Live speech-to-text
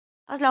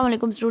Assalamu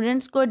alaikum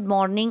students, good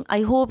morning.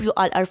 I hope you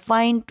all are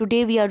fine.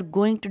 Today we are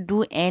going to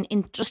do an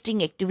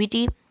interesting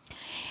activity.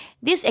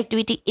 This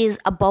activity is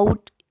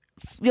about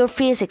your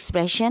face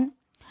expression.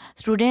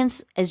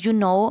 Students, as you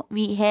know,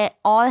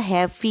 all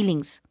have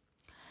feelings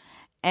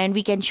and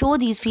we can show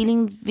these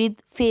feelings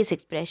with face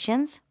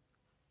expressions.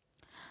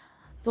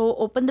 So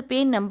open the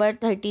page number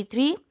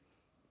 33,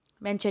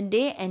 mention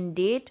day and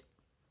date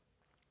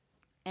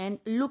and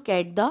look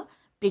at the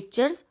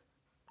pictures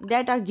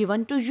that are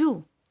given to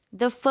you.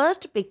 The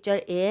first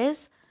picture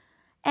is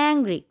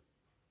angry.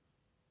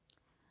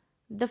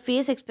 The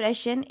face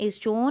expression is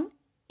shown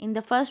in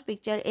the first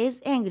picture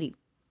is angry.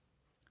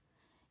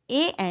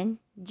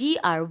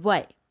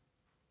 ANGRY.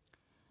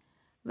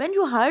 When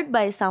you hurt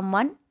by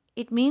someone,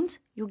 it means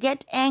you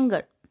get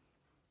anger.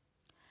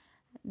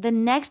 The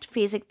next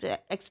face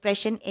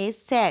expression is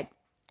sad.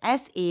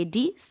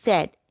 SAD,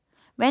 sad.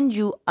 When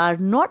you are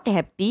not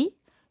happy,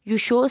 you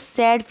show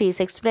sad face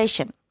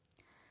expression.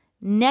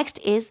 Next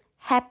is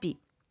happy.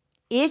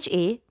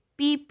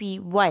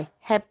 HAPPY,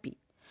 happy.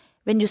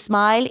 When you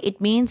smile,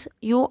 it means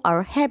you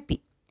are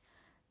happy.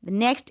 The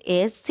next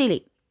is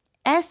silly.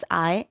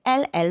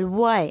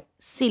 SILLY,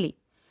 silly.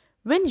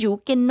 When you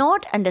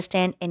cannot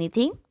understand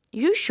anything,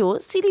 you show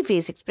silly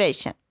face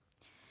expression.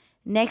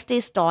 Next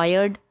is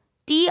tired.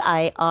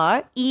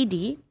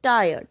 TIRED,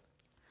 tired.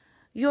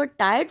 Your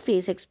tired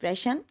face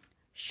expression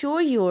show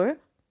your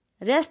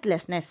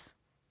restlessness.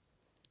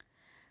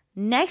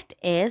 Next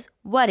is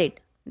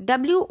worried.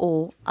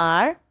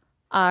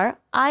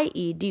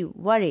 WORRIED,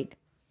 worried.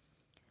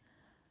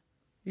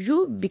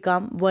 You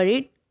become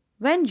worried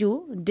when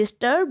you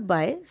disturbed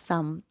by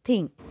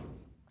something.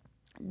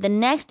 The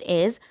next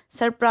is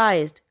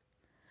surprised.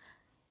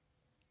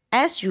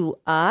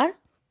 SURPRISED,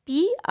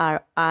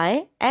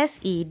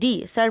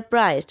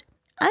 surprised.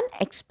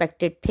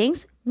 Unexpected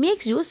things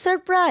makes you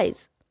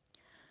surprised.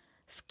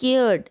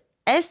 Scared.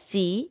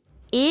 SCARED,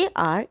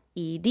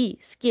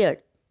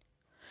 scared.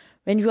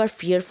 When you are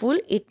fearful,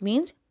 it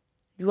means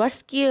you are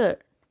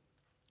scared.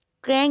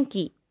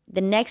 Cranky.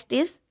 The next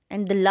is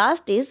and the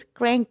last is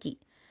cranky.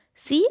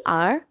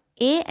 CRANKY,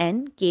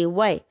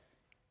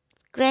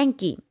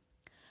 cranky.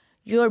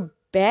 Your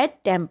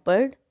bad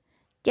tempered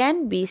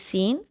can be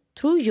seen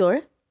through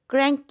your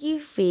cranky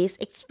face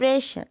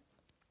expression.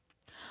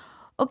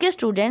 Okay,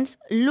 students,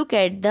 look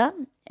at the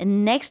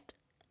next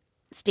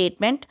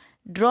statement.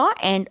 Draw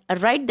and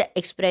write the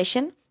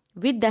expression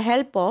with the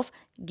help of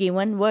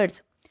given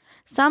words.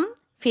 Some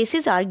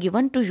faces are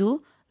given to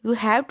you. You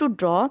have to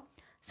draw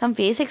some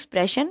face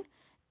expression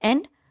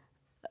and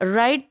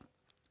write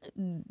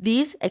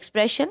these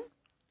expression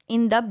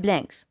in the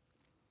blanks.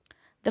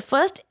 The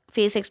first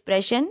face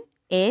expression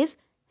is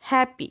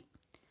happy.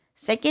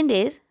 Second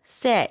is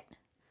sad.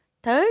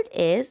 Third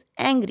is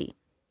angry.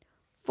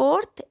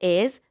 Fourth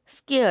is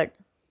scared.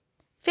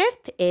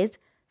 Fifth is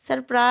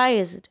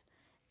surprised.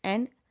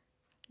 And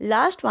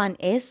last one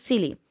is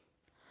silly.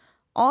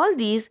 All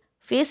these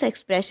face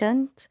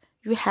expressions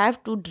you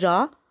have to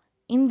draw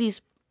in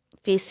these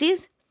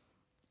faces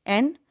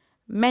and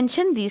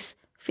mention this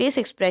face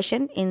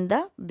expression in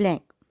the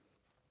blank.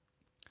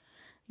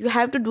 You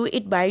have to do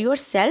it by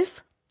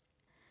yourself.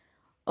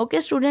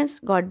 Okay, students,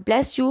 God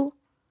bless you.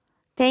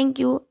 Thank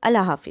you.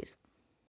 Allah Hafiz.